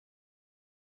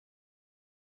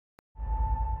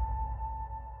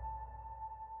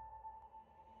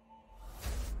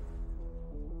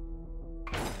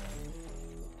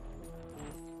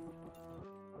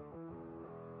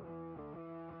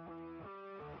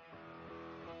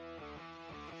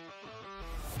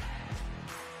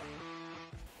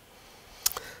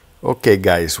Okay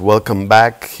guys, welcome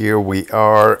back. Here we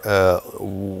are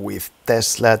with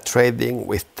Tesla trading,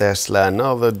 with Tesla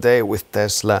another day, with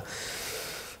Tesla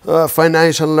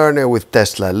financial learning with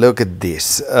Tesla. Look at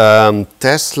this.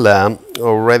 Tesla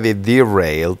already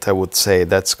derailed, I would say.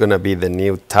 That's going to be the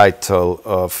new title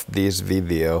of this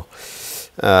video.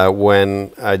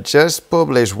 When I just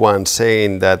published one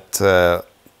saying that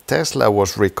Tesla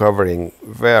was recovering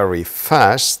very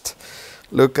fast,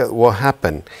 look at what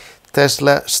happened.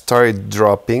 Tesla started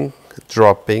dropping,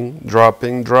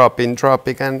 and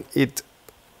it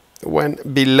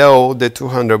went below the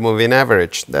 200 moving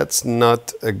average. That's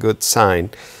not a good sign.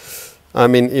 I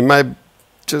mean, it might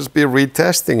just be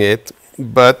retesting it,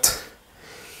 but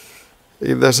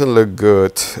it doesn't look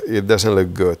good. It doesn't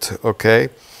look good, okay?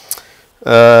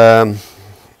 I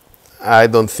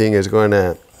don't think it's going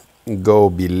to go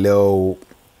below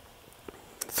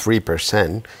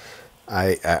 3%.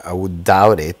 I would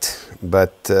doubt it,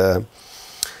 but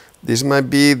this might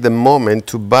be the moment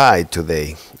to buy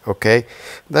today, okay?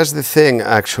 That's the thing,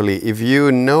 actually. If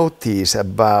you notice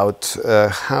about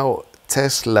how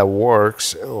Tesla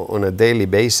works on a daily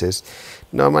basis,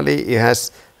 normally it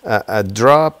has a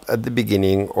drop at the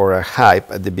beginning or a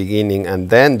hype at the beginning and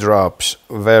then drops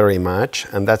very much,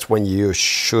 and that's when you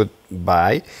should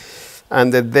buy.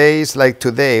 And the days like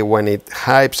today, when it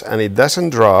hypes and it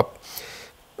doesn't drop,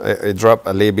 it dropped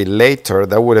a little bit later,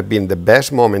 that would have been the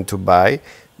best moment to buy.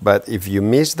 But if you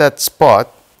miss that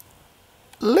spot,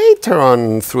 later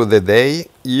on through the day,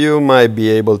 you might be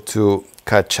able to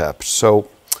catch up. So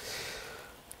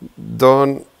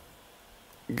don't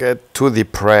get too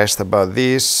depressed about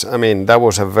this. I mean, that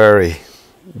was a very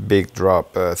big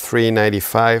drop,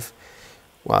 $3.95.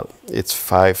 Well, it's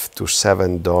 $5 to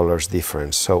 $7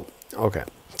 difference. So, okay.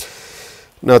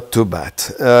 Not too bad.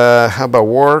 How about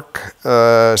work?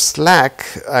 Slack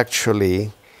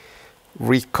actually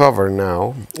recovered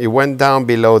now. It went down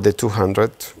below the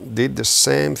 200, did the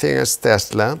same thing as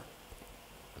Tesla,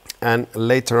 and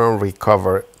later on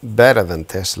recovered better than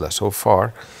Tesla so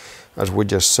far, as we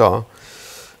just saw.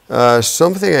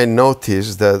 Something I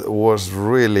noticed that was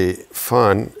really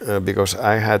fun because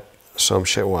I had some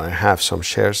shares, well, I have some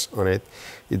shares on it.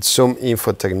 It's Zoom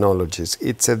Info Technologies.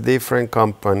 It's a different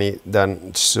company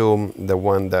than Zoom, the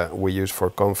one that we use for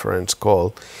conference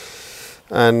call.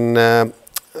 And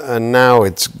now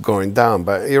it's going down,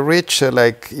 but it reached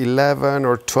like 11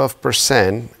 or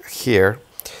 12% here.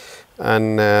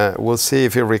 And we'll see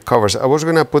if it recovers. I was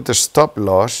going to put the stop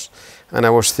loss, and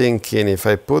I was thinking if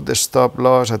I put the stop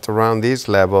loss at around this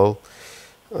level,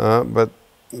 but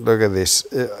look at this,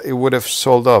 it would have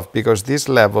sold off because this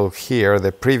level here,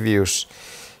 the previous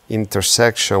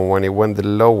intersection when it went the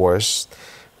lowest,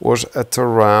 was at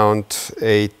around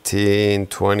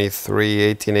 1823,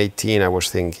 1818, I was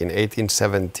thinking,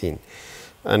 1817.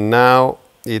 And now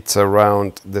it's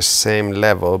around the same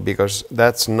level because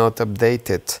that's not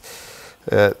updated.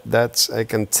 That's, I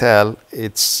can tell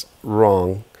it's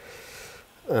wrong.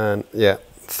 And yeah,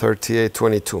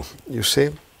 3822, you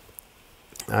see?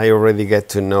 I already get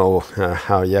to know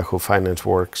how Yahoo Finance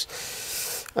works.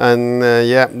 And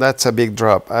yeah, that's a big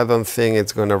drop. I don't think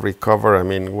it's going to recover. I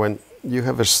mean, when you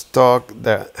have a stock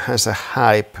that has a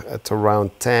hype at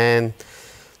around 10,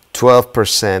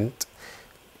 12%,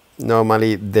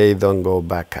 normally they don't go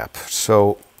back up.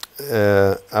 So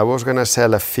I was going to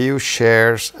sell a few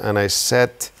shares and I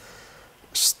set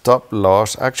stop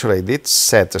loss. Actually, I did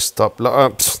set a stop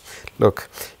loss. Look,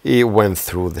 it went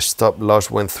through. The stop loss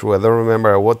went through. I don't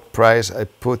remember at what price I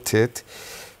put it,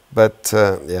 but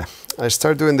yeah. I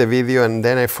start doing the video and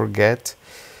then I forget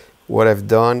what I've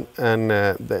done, and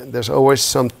there's always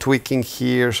some tweaking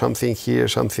here, something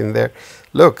there.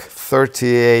 Look,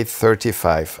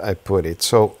 38.35 I put it.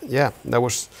 So yeah, that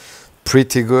was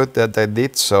pretty good that I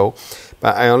did so,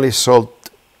 but I only sold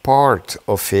part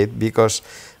of it because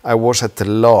I was at a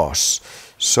loss.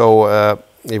 So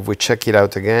if we check it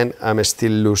out again, I'm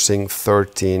still losing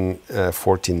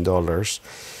 $14.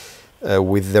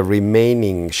 With the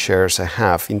remaining shares I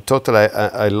have. In total,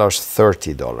 I lost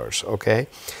 $30, okay?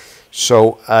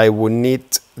 So I would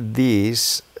need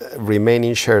these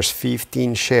remaining shares,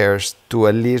 15 shares, to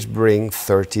at least bring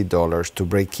 $30 to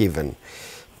break even,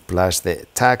 plus the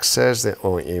taxes,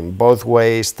 in both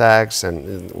ways, tax,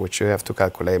 and which you have to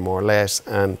calculate more or less,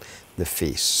 and the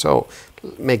fees. So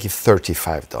make it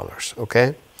 $35,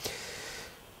 okay?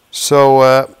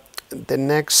 So the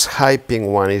next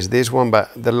hyping one is this one,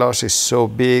 but the loss is so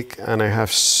big and I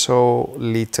have so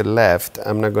little left,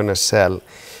 I'm not going to sell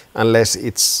unless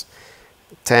it's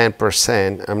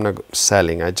 10%. I'm not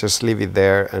selling. I just leave it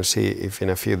there and see if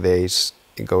in a few days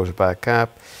it goes back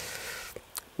up.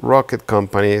 Rocket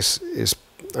Companies is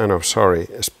no, sorry,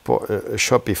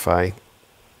 Shopify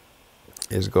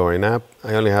is going up.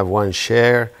 I only have one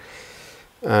share,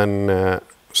 and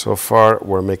so far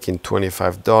we're making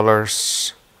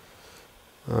 $25,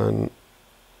 and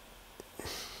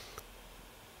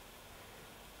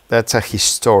that's a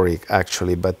historic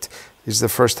actually, but it's the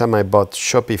first time I bought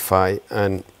Shopify,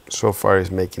 and so far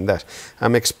it's making that.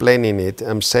 I'm explaining it.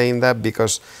 I'm saying that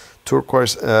because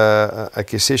Turquoise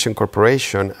Acquisition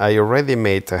Corporation, I already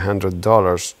made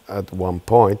 $100 at one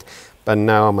point, but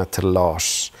now I'm at a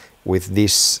loss with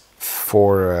these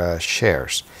 4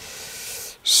 shares.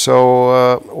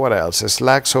 So what else?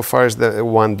 Slack so far is the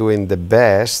one doing the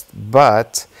best,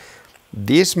 but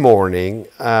this morning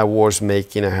I was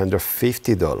making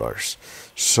 $150.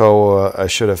 So I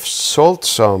should have sold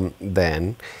some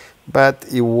then, but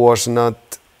it was not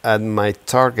at my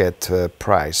target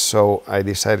price. So I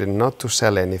decided not to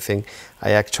sell anything.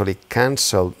 I actually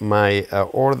canceled my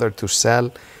order to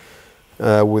sell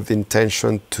with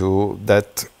intention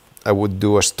that I would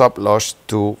do a stop loss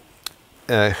to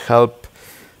help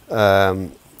the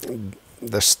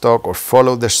stock or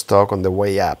follow the stock on the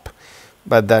way up,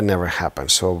 but that never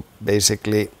happened. So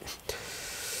basically,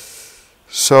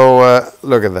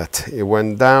 look at that, it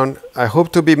went down. I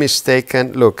hope to be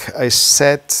mistaken. Look, I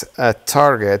set a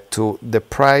target to the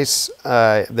price,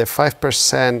 the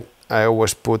 5% I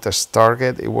always put as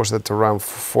target. It was at around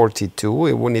 42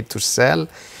 we would need to sell,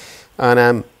 and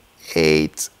I'm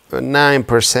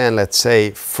 9%, let's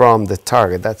say, from the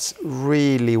target. That's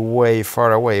really way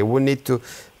far away. We need to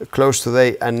close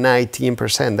today at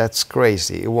 19%. That's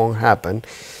crazy. It won't happen.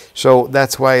 So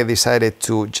that's why I decided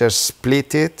to just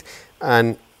split it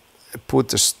and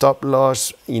put a stop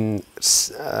loss in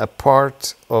a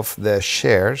part of the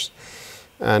shares,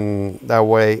 and that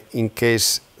way, in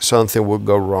case something would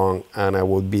go wrong and I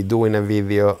would be doing a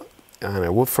video and I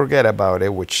would forget about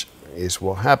it, which is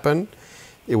what happened,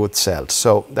 it would sell.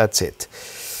 So that's it.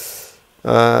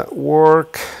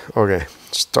 Work, okay,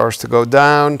 starts to go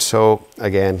down. So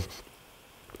again,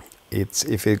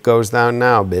 if it goes down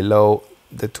now below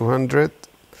the 200,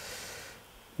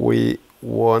 we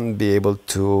won't be able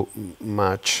to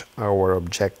match our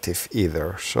objective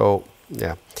either. So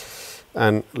yeah,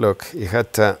 and look, it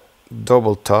had a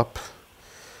double top,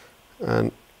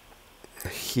 and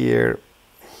here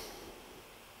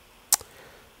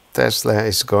Tesla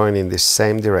is going in the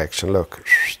same direction. Look,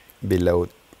 below,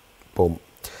 boom.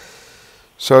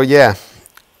 So yeah,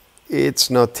 it's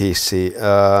not easy.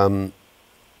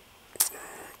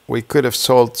 We could have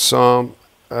sold some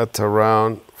at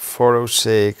around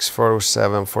 406,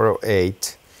 407,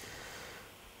 408,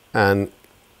 and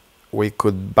we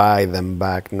could buy them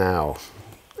back now.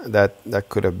 That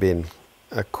could have been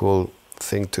a cool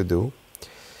thing to do.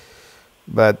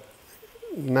 But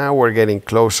now we're getting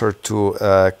closer to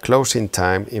closing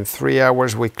time. In 3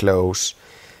 hours we close.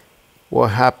 What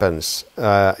happens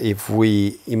if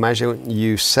we imagine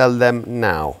you sell them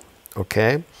now,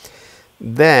 okay?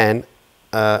 Then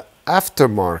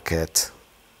aftermarket,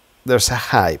 there's a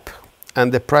hype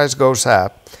and the price goes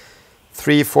up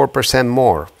 3-4%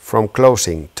 more from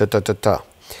closing.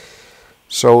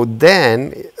 So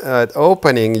then at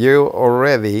opening you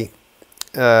already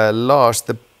lost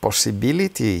the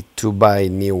possibility to buy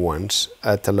new ones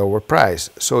at a lower price.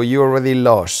 So you already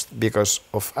lost because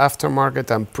of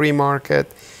aftermarket and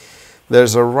pre-market.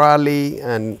 There's a rally,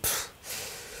 and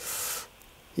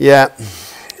yeah,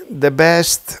 the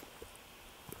best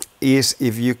is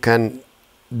if you can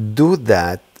do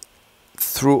that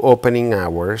through opening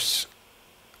hours,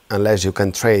 unless you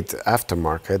can trade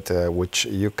aftermarket, which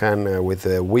you can with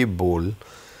a Webull,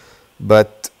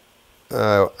 but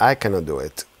I cannot do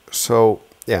it. So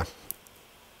yeah,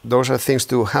 those are things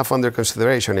to have under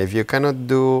consideration. If you cannot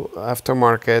do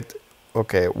aftermarket,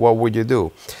 okay, what would you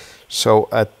do? So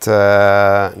at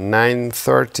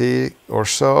 9:30 or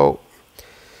so,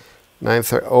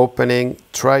 9:30 opening,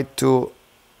 try to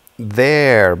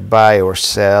there buy or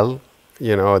sell,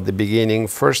 you know, at the beginning,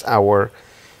 first hour,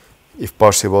 if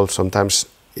possible. Sometimes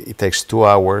it takes 2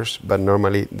 hours, but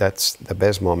normally that's the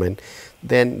best moment.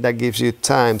 Then that gives you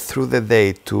time through the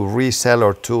day to resell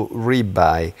or to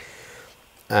rebuy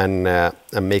and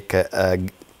make a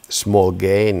small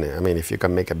gain. I mean, if you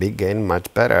can make a big gain,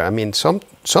 much better. I mean, some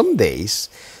days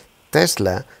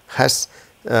Tesla has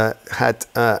had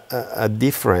a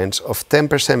difference of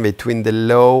 10% between the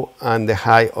low and the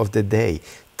high of the day.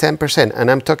 10%,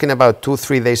 and I'm talking about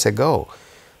 2-3 days ago.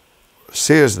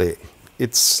 Seriously,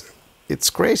 it's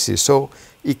crazy. So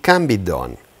it can be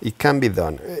done. It can be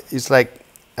done. It's like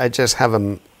I just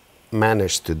haven't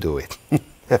managed to do it.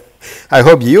 I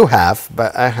hope you have,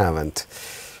 but I haven't.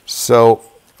 So,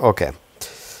 okay.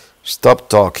 Stop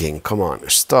talking. Come on,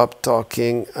 stop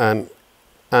talking and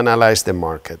analyze the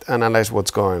market. Analyze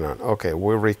what's going on. Okay,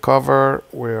 we recover.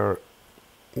 We're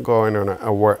going on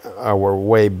our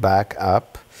way back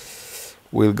up.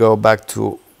 We'll go back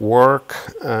to work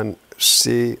and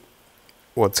see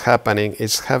what's happening.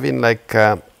 It's having like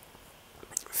a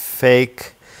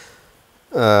fake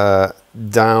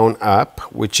down up,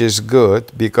 which is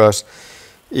good, because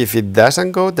if it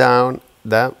doesn't go down,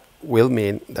 that will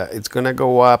mean that it's going to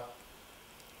go up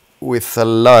with a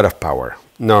lot of power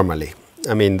normally.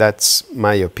 I mean, that's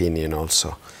my opinion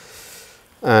also.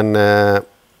 And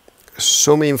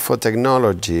Zoom Info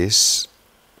Technologies,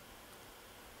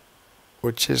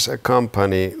 which is a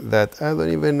company that I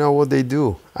don't even know what they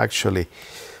do actually,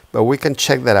 but we can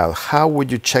check that out. How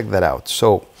would you check that out?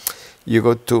 So you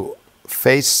go to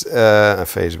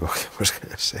Facebook, I was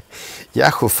going to say,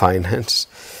 Yahoo Finance,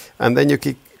 and then you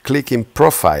click in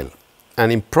Profile.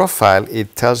 And in Profile,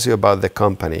 it tells you about the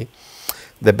company.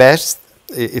 The best,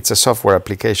 it's a software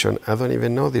application. I don't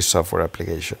even know this software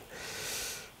application.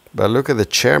 But look at the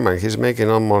chairman. He's making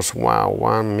almost, wow,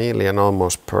 1 million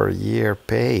almost per year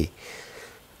pay.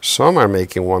 Some are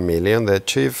making 1 million. The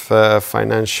chief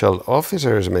financial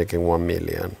officer is making 1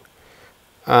 million.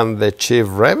 And the chief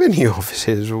revenue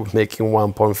officer is making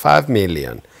 1.5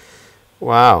 million.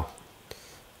 Wow.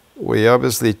 We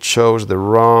obviously chose the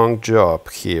wrong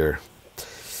job here.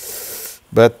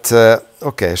 But,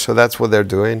 okay, so that's what they're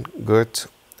doing. Good.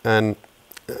 And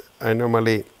I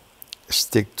normally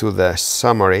stick to the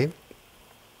summary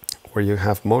where you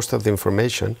have most of the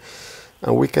information.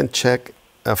 And we can check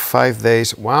 5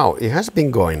 days. Wow, it has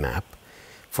been going up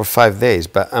for 5 days.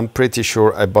 But I'm pretty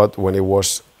sure I bought when it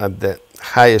was at the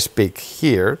highest peak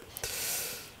here.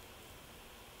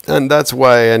 And that's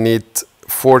why I need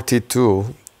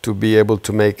 42 to be able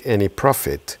to make any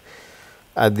profit.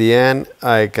 At the end,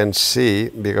 I can see,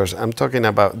 because I'm talking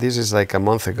about, this is like a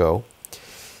month ago,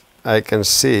 I can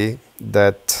see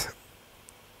that,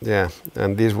 yeah,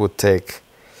 and this would take,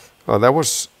 oh, that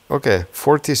was, okay,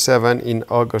 47 in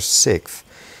August 6th.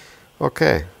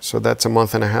 Okay, so that's a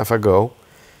month and a half ago.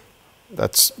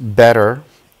 That's better,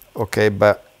 okay,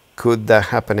 but could that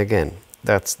happen again?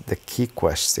 That's the key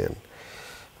question.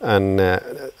 And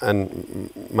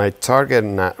my target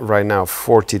right now,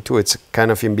 42, it's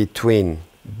kind of in between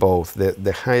both.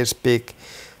 The highest peak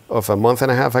of a month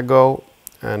and a half ago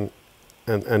and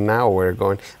now we're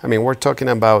going, I mean, we're talking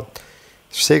about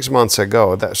 6 months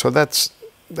ago.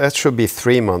 That should be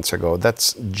 3 months ago.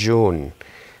 That's June.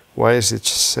 Why is it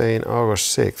saying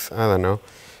August 6th? I don't know.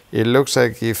 It looks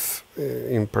like if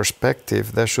in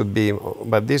perspective, that should be,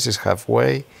 but this is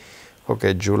halfway.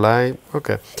 Okay, July,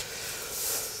 okay.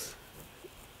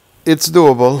 It's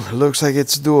doable. Looks like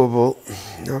it's doable.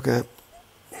 Okay.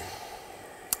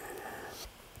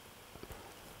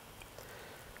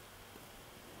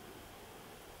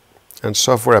 And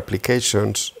software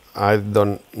applications, I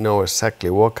don't know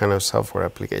exactly what kind of software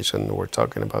application we're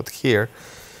talking about here.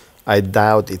 I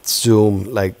doubt it's Zoom,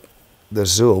 like the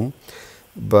Zoom,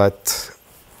 but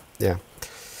yeah.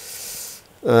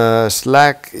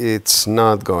 Slack, it's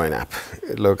not going up.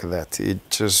 Look at that. It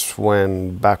just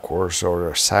went backwards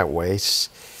or sideways.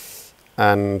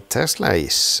 And Tesla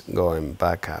is going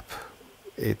back up.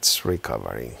 It's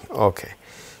recovering. Okay.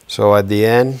 So at the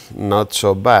end, not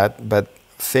so bad. But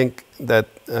think that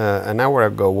an hour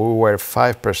ago we were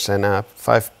 5% up,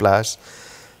 5 plus.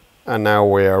 And now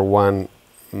we are 1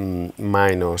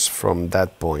 minus from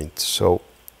that point. So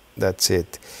that's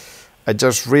it. I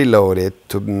just reloaded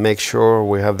to make sure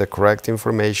we have the correct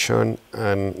information,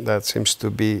 and that seems to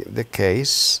be the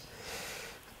case.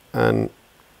 And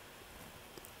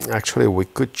actually we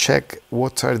could check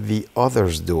what are the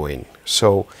others doing.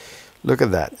 So look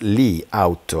at that. Li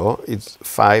Auto, it's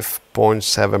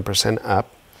 5.7%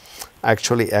 up.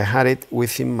 Actually, I had it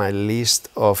within my list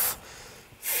of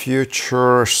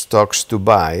future stocks to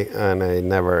buy, and it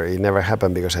never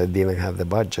happened because I didn't have the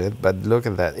budget. But look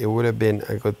at that, it would have been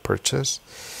a good purchase.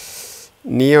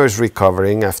 NIO is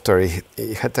recovering after it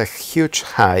had a huge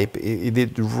hype. It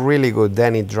did really good,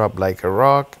 then it dropped like a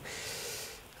rock.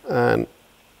 And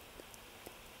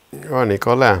oh,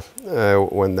 Nicola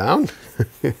went down.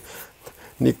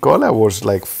 Nicola was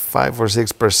like 5 or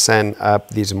 6% up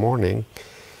this morning,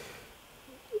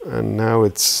 and now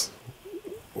it's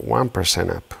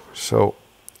 1% up. So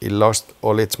it lost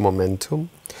all its momentum.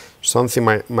 Something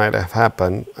might have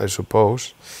happened, I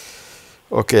suppose.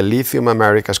 Okay, Lithium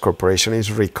Americas Corporation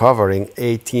is recovering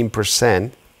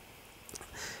 18%.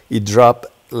 It dropped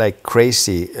like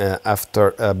crazy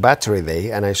after Battery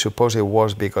Day, and I suppose it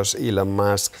was because Elon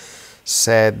Musk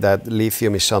said that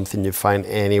lithium is something you find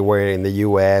anywhere in the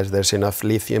US. There's enough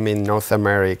lithium in North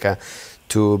America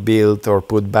to build or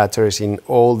put batteries in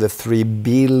all the 3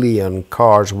 billion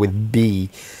cars with B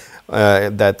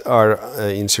that are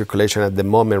in circulation at the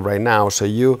moment right now. So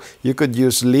you could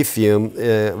use lithium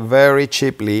very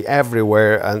cheaply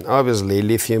everywhere, and obviously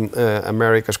lithium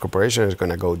America's corporation is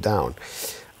going to go down.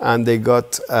 And they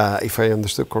got, if I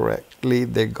understood correctly,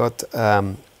 they got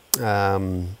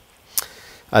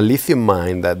a lithium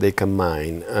mine that they can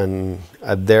mine and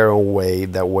at their own way.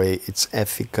 That way it's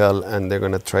ethical, and they're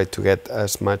going to try to get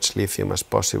as much lithium as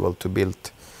possible to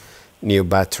build new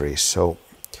batteries. So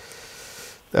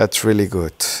that's really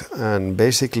good. And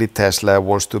basically Tesla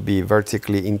wants to be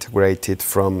vertically integrated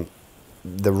from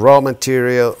the raw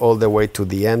material all the way to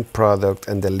the end product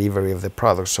and delivery of the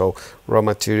product. So raw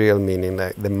material meaning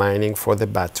like the mining for the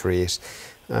batteries,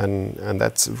 and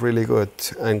that's really good,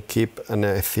 and keep an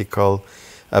ethical,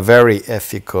 a very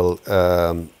ethical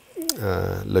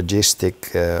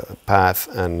logistic path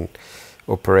and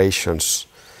operations.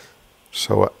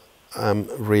 So I'm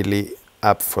really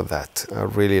up for that. I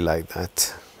really like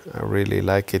that. I really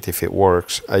like it if it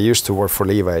works. I used to work for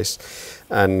Levi's,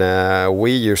 and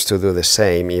we used to do the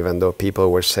same, even though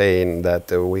people were saying that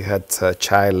we had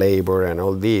child labor and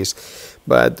all this,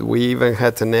 but we even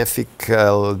had an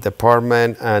ethical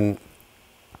department. And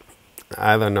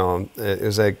I don't know,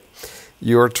 it's like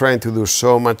you're trying to do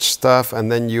so much stuff,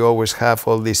 and then you always have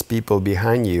all these people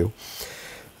behind you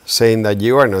saying that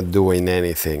you are not doing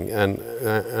anything, and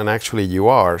actually you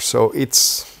are. So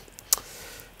it's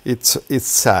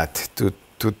sad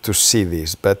to see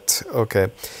this, but okay.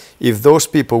 If those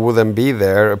people wouldn't be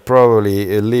there,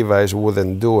 probably Levi's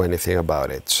wouldn't do anything about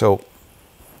it. So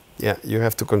yeah, you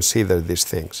have to consider these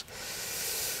things.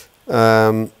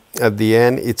 At the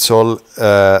end, it's all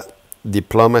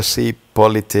diplomacy,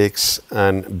 politics,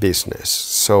 and business.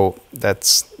 So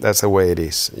that's the way it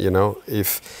is. You know,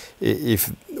 if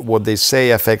what they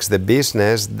say affects the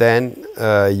business, then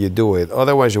you do it.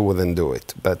 Otherwise, you wouldn't do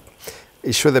it. But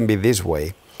it shouldn't be this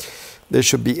way. They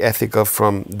should be ethical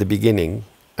from the beginning,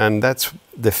 and that's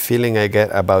the feeling I get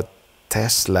about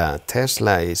Tesla.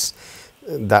 Tesla is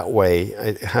that way.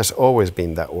 It has always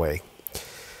been that way.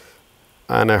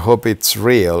 And I hope it's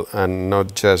real and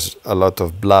not just a lot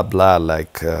of blah blah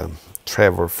like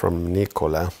Trevor from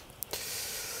Nikola.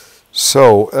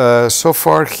 So, so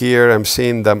far here I'm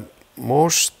seeing that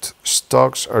most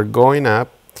stocks are going up.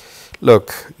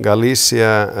 Look,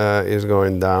 Galicia is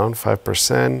going down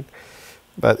 5%,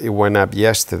 but it went up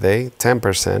yesterday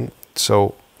 10%.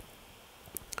 So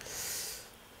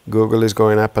Google is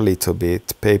going up a little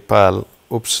bit. PayPal,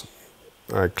 oops,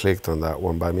 I clicked on that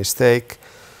one by mistake.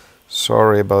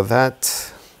 Sorry about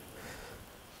that.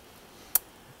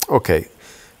 Okay.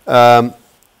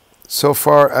 So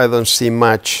far I don't see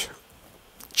much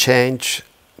change.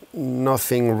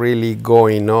 Nothing really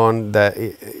going on that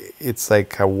it's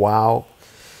like a wow.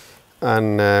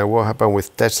 And what happened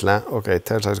with Tesla? Okay,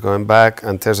 Tesla's going back,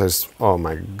 and Tesla's, oh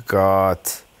my God.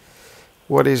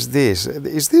 What is this?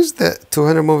 Is this the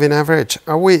 200 moving average?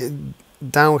 Are we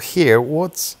down here?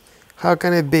 How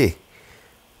can it be?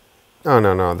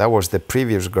 No, that was the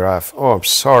previous graph. Oh, I'm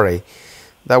sorry.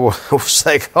 That was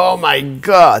like, oh my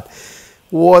God.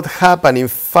 What happened in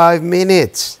 5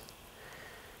 minutes?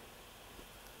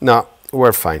 No,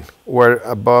 we're fine. We're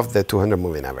above the 200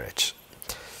 moving average.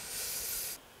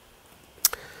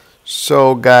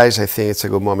 So guys, I think it's a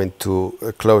good moment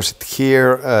to close it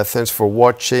here. Thanks for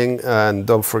watching, and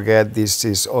don't forget, this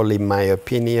is only my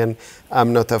opinion.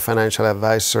 I'm not a financial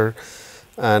advisor,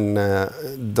 and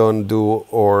don't do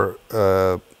or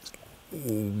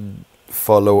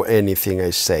follow anything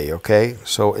I say, okay?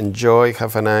 So enjoy,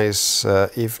 have a nice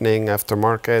evening after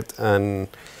market, and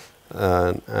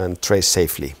trade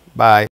safely. Bye.